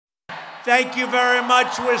Thank you very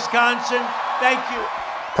much, Wisconsin. Thank you.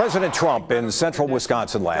 President Trump in central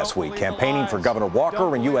Wisconsin last week, campaigning for Governor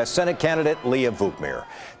Walker and U.S. Senate candidate Leah Vukmir.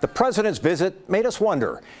 The president's visit made us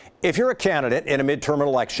wonder, if you're a candidate in a midterm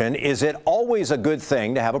election, is it always a good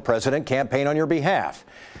thing to have a president campaign on your behalf?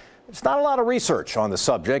 There's not a lot of research on the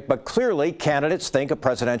subject, but clearly candidates think a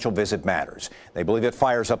presidential visit matters. They believe it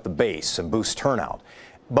fires up the base and boosts turnout.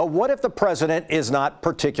 But what if the president is not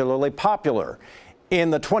particularly popular? In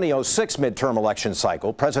the 2006 midterm election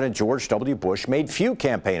cycle, President George W. Bush made few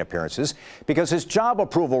campaign appearances because his job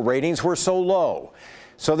approval ratings were so low.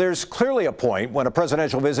 So there's clearly a point when a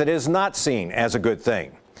presidential visit is not seen as a good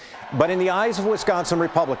thing. But in the eyes of Wisconsin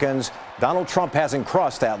Republicans, Donald Trump hasn't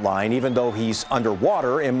crossed that line, even though he's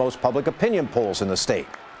underwater in most public opinion polls in the state.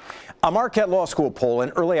 A Marquette Law School poll in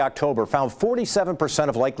early October found 47%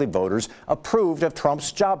 of likely voters approved of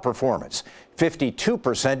Trump's job performance,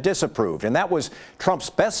 52% disapproved, and that was Trump's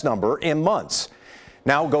best number in months.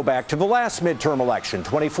 Now go back to the last midterm election,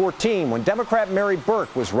 2014, when Democrat Mary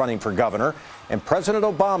Burke was running for governor, and President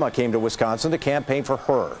Obama came to Wisconsin to campaign for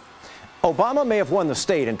her. Obama may have won the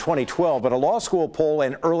state in 2012, but a law school poll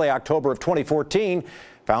in early October of 2014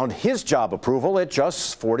 found his job approval at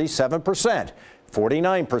just 47%.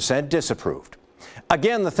 49% disapproved.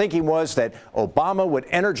 Again, the thinking was that Obama would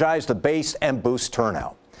energize the base and boost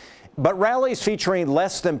turnout. But rallies featuring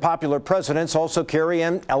less than popular presidents also carry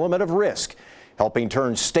an element of risk, helping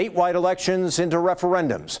turn statewide elections into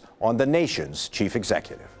referendums on the nation's chief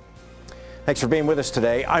executive. Thanks for being with us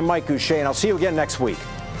today. I'm Mike Gousha, and I'll see you again next week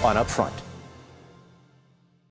on Up Front.